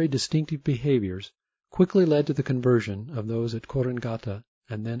very distinctive behaviors quickly led to the conversion of those at Korongata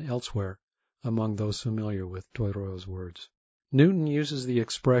and then elsewhere among those familiar with Toiroa's words. Newton uses the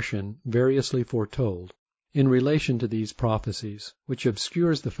expression variously foretold in relation to these prophecies, which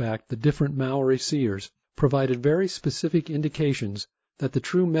obscures the fact that different Maori seers provided very specific indications that the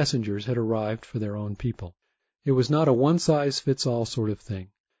true messengers had arrived for their own people. It was not a one-size-fits-all sort of thing.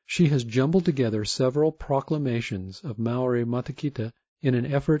 She has jumbled together several proclamations of Maori Matakita in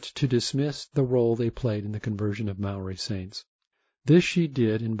an effort to dismiss the role they played in the conversion of Maori saints. This she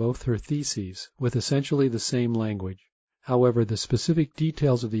did in both her theses with essentially the same language. However, the specific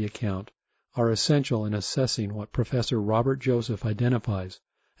details of the account are essential in assessing what Professor Robert Joseph identifies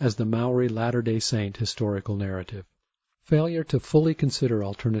as the Maori Latter-day Saint historical narrative. Failure to fully consider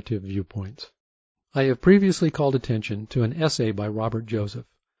alternative viewpoints. I have previously called attention to an essay by Robert Joseph,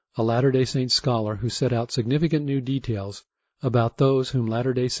 a Latter-day Saint scholar who set out significant new details about those whom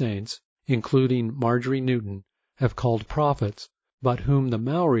Latter-day Saints, including Marjorie Newton, have called prophets, but whom the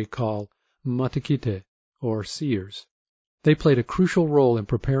Maori call matakite, or seers. They played a crucial role in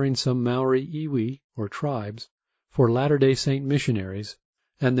preparing some Maori iwi, or tribes, for Latter-day Saint missionaries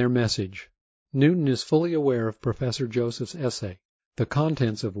and their message. Newton is fully aware of Professor Joseph's essay, the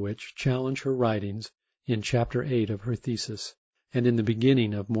contents of which challenge her writings in Chapter 8 of her thesis, and in the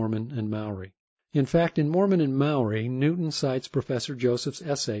beginning of Mormon and Maori. In fact, in Mormon and Maori, Newton cites Professor Joseph's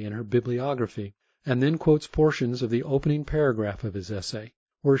essay in her bibliography, and then quotes portions of the opening paragraph of his essay,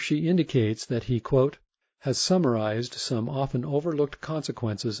 where she indicates that he, quote, has summarized some often overlooked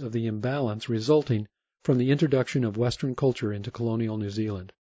consequences of the imbalance resulting from the introduction of Western culture into colonial New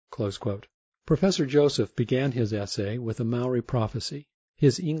Zealand, close quote. Professor Joseph began his essay with a Maori prophecy.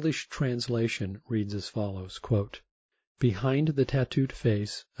 His English translation reads as follows, quote, behind the tattooed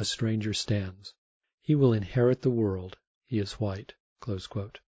face a stranger stands. He will inherit the world. He is white, close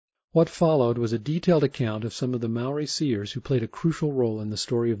quote. What followed was a detailed account of some of the Maori seers who played a crucial role in the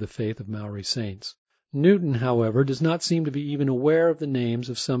story of the faith of Maori saints. Newton, however, does not seem to be even aware of the names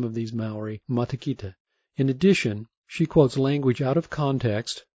of some of these Maori matakita. In addition, she quotes language out of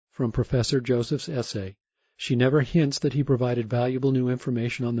context from Professor Joseph's essay. She never hints that he provided valuable new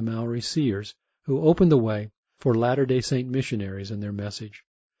information on the Maori seers who opened the way for Latter-day Saint missionaries and their message.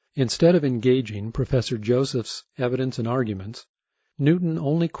 Instead of engaging Professor Joseph's evidence and arguments, Newton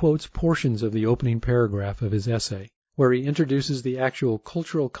only quotes portions of the opening paragraph of his essay, where he introduces the actual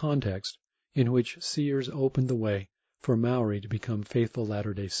cultural context in which seers opened the way for Maori to become faithful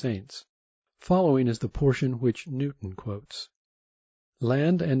Latter-day Saints. Following is the portion which Newton quotes.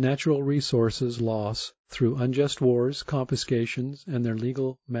 Land and natural resources loss through unjust wars, confiscations, and their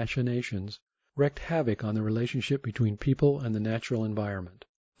legal machinations wreaked havoc on the relationship between people and the natural environment.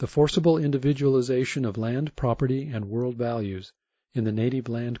 The forcible individualization of land, property, and world values in the native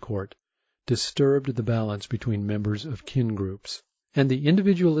land court disturbed the balance between members of kin groups, and the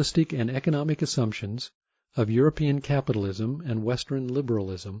individualistic and economic assumptions of European capitalism and Western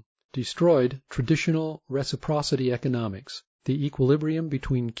liberalism destroyed traditional reciprocity economics, the equilibrium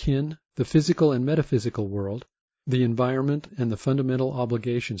between kin, the physical and metaphysical world, the environment, and the fundamental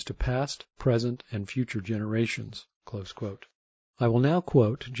obligations to past, present, and future generations." Close quote. I will now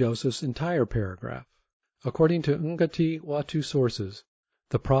quote Joseph's entire paragraph. According to Ngati Watu sources,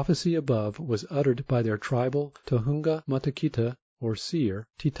 the prophecy above was uttered by their tribal Tohunga Matakita, or seer,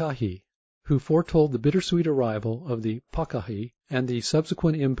 Titahi, who foretold the bittersweet arrival of the Pakahi and the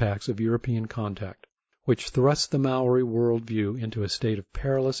subsequent impacts of European contact, which thrust the Maori world view into a state of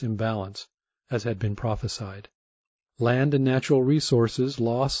perilous imbalance, as had been prophesied. Land and natural resources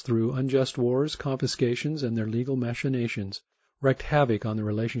lost through unjust wars, confiscations, and their legal machinations wreaked havoc on the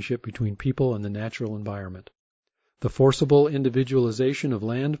relationship between people and the natural environment. The forcible individualization of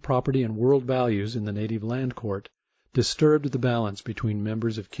land, property, and world values in the native land court disturbed the balance between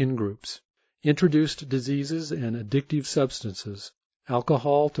members of kin groups, introduced diseases and addictive substances,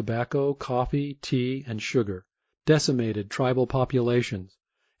 alcohol, tobacco, coffee, tea, and sugar, decimated tribal populations,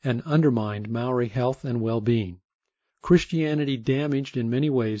 and undermined Maori health and well-being. Christianity damaged in many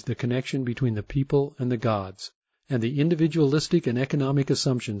ways the connection between the people and the gods, and the individualistic and economic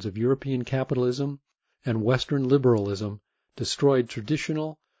assumptions of European capitalism and Western liberalism destroyed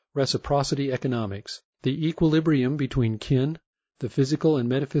traditional reciprocity economics, the equilibrium between kin, the physical and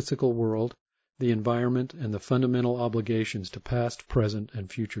metaphysical world, the environment, and the fundamental obligations to past, present,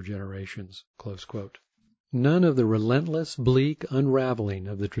 and future generations. Close quote. None of the relentless, bleak unraveling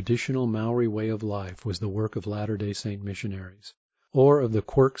of the traditional Maori way of life was the work of Latter-day Saint missionaries, or of the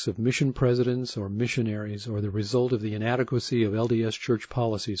quirks of mission presidents or missionaries, or the result of the inadequacy of LDS Church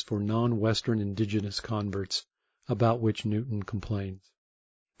policies for non-Western indigenous converts, about which Newton complains.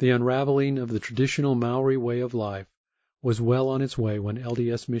 The unraveling of the traditional Maori way of life was well on its way when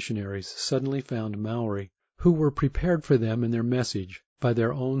LDS missionaries suddenly found Maori who were prepared for them in their message by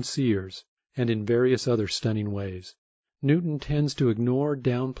their own seers, and in various other stunning ways. Newton tends to ignore,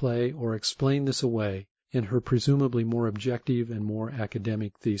 downplay, or explain this away in her presumably more objective and more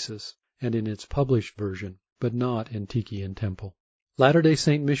academic thesis, and in its published version, but not in Tiki and Temple. Latter-day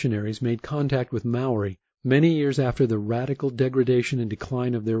Saint missionaries made contact with Maori many years after the radical degradation and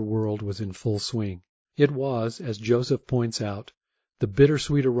decline of their world was in full swing. It was, as Joseph points out, the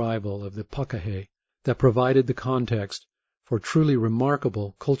bittersweet arrival of the Pakahe that provided the context for truly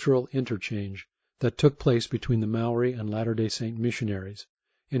remarkable cultural interchange that took place between the Maori and Latter-day Saint missionaries,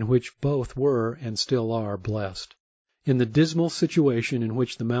 in which both were and still are blessed. In the dismal situation in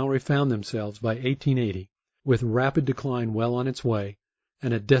which the Maori found themselves by 1880, with rapid decline well on its way,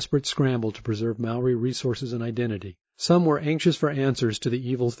 and a desperate scramble to preserve Maori resources and identity, some were anxious for answers to the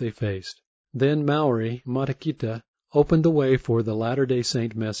evils they faced. Then Maori Matakita opened the way for the Latter-day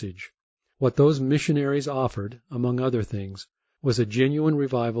Saint message. What those missionaries offered, among other things, was a genuine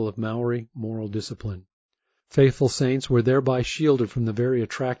revival of Maori moral discipline. Faithful saints were thereby shielded from the very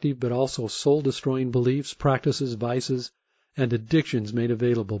attractive but also soul-destroying beliefs, practices, vices, and addictions made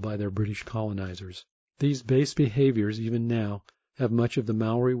available by their British colonizers. These base behaviors even now have much of the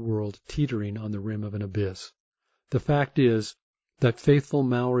Maori world teetering on the rim of an abyss. The fact is that faithful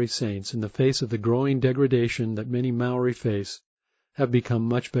Maori saints, in the face of the growing degradation that many Maori face, have become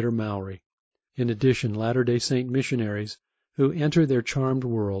much better Maori. In addition, Latter-day Saint missionaries who enter their charmed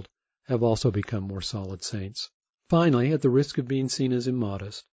world have also become more solid saints. Finally, at the risk of being seen as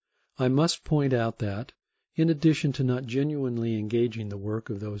immodest, I must point out that, in addition to not genuinely engaging the work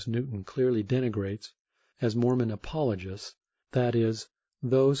of those Newton clearly denigrates as Mormon apologists, that is,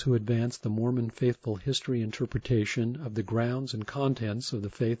 those who advance the Mormon faithful history interpretation of the grounds and contents of the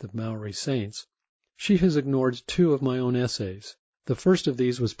faith of Maori saints, she has ignored two of my own essays. The first of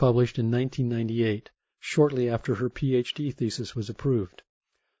these was published in 1998, shortly after her Ph.D. thesis was approved.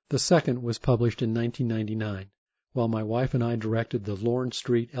 The second was published in 1999, while my wife and I directed the Lorne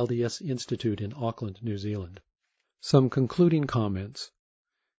Street LDS Institute in Auckland, New Zealand. Some concluding comments.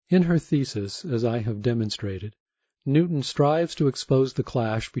 In her thesis, as I have demonstrated, Newton strives to expose the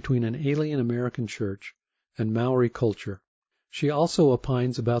clash between an alien American church and Maori culture. She also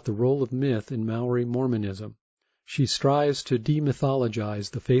opines about the role of myth in Maori Mormonism. She strives to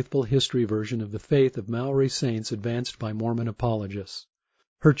demythologize the faithful history version of the faith of Maori saints advanced by Mormon apologists.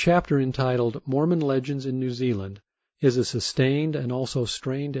 Her chapter entitled Mormon Legends in New Zealand is a sustained and also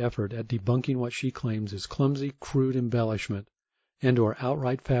strained effort at debunking what she claims is clumsy, crude embellishment and or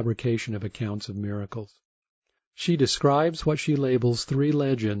outright fabrication of accounts of miracles. She describes what she labels three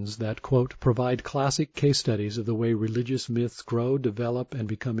legends that, quote, provide classic case studies of the way religious myths grow, develop, and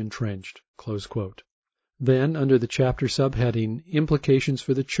become entrenched, close quote. Then, under the chapter subheading Implications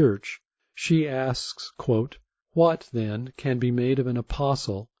for the Church, she asks, quote, what, then, can be made of an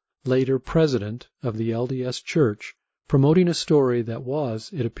apostle, later president of the LDS Church, promoting a story that was,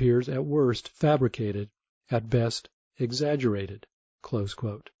 it appears, at worst, fabricated, at best exaggerated." Close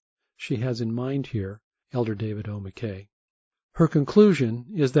quote. She has in mind here Elder David O. McKay. Her conclusion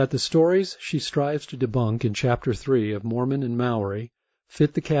is that the stories she strives to debunk in Chapter 3 of Mormon and Maori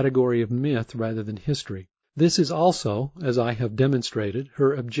fit the category of myth rather than history. This is also, as I have demonstrated,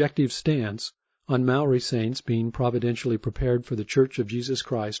 her objective stance on Maori saints being providentially prepared for the Church of Jesus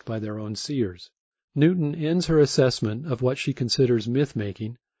Christ by their own seers. Newton ends her assessment of what she considers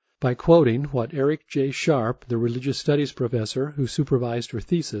myth-making by quoting what Eric J. Sharp, the religious studies professor who supervised her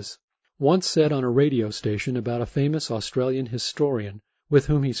thesis, once said on a radio station about a famous Australian historian with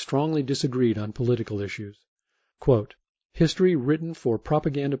whom he strongly disagreed on political issues. Quote, "History written for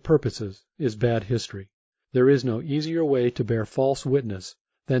propaganda purposes is bad history. There is no easier way to bear false witness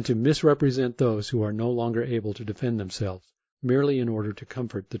than to misrepresent those who are no longer able to defend themselves, merely in order to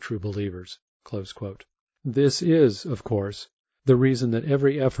comfort the true believers." Close quote. This is, of course, the reason that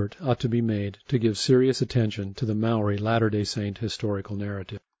every effort ought to be made to give serious attention to the Maori Latter-day Saint historical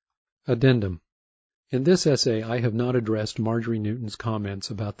narrative. Addendum. In this essay I have not addressed Marjorie Newton's comments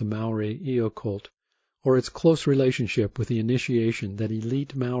about the Maori Io cult or its close relationship with the initiation that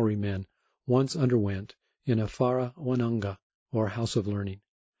elite Maori men once underwent in a whara wananga, or house of learning.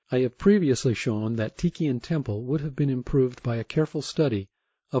 I have previously shown that Tiki and Temple would have been improved by a careful study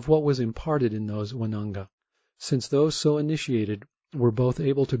of what was imparted in those wananga, since those so initiated were both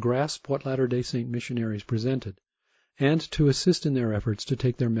able to grasp what Latter-day Saint missionaries presented, and to assist in their efforts to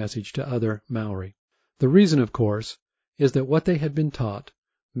take their message to other Maori. The reason, of course, is that what they had been taught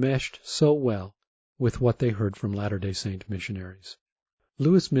meshed so well with what they heard from Latter-day Saint missionaries.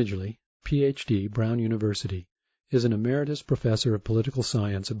 Louis Midgley, Ph.D., Brown University, is an emeritus professor of political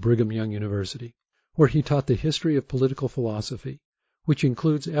science at Brigham Young University, where he taught the history of political philosophy, which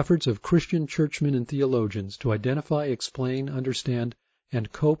includes efforts of Christian churchmen and theologians to identify, explain, understand,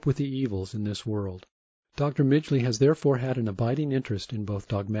 and cope with the evils in this world. Dr. Midgley has therefore had an abiding interest in both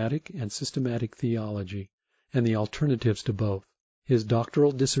dogmatic and systematic theology, and the alternatives to both. His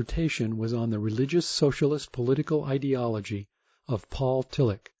doctoral dissertation was on the religious socialist political ideology of Paul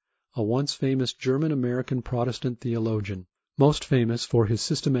Tillich, a once famous German-American Protestant theologian, most famous for his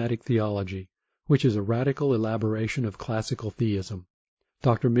systematic theology, which is a radical elaboration of classical theism.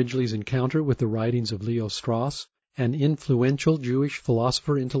 Dr. Midgley's encounter with the writings of Leo Strauss, an influential Jewish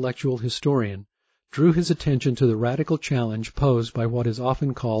philosopher intellectual historian, drew his attention to the radical challenge posed by what is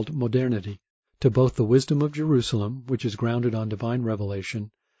often called modernity, to both the wisdom of Jerusalem, which is grounded on divine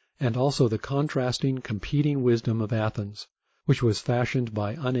revelation, and also the contrasting, competing wisdom of Athens, which was fashioned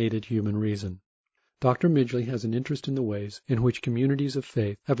by unaided human reason. Dr. Midgley has an interest in the ways in which communities of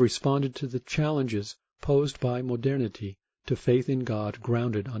faith have responded to the challenges posed by modernity to faith in God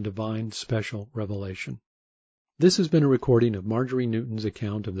grounded on divine special revelation. This has been a recording of Marjorie Newton's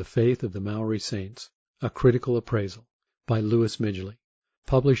account of the faith of the Maori Saints, A Critical Appraisal, by Louis Midgley,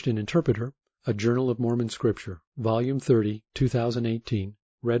 published in Interpreter, A Journal of Mormon Scripture, Volume 30, 2018,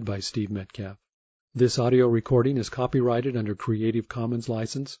 read by Steve Metcalf. This audio recording is copyrighted under Creative Commons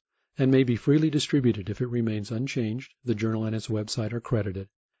license and may be freely distributed if it remains unchanged, the journal and its website are credited,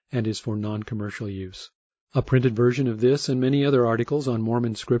 and is for non-commercial use. A printed version of this and many other articles on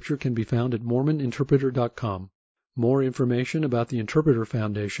Mormon Scripture can be found at mormoninterpreter.com. More information about the Interpreter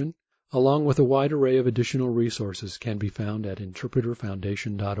Foundation, along with a wide array of additional resources, can be found at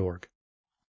interpreterfoundation.org.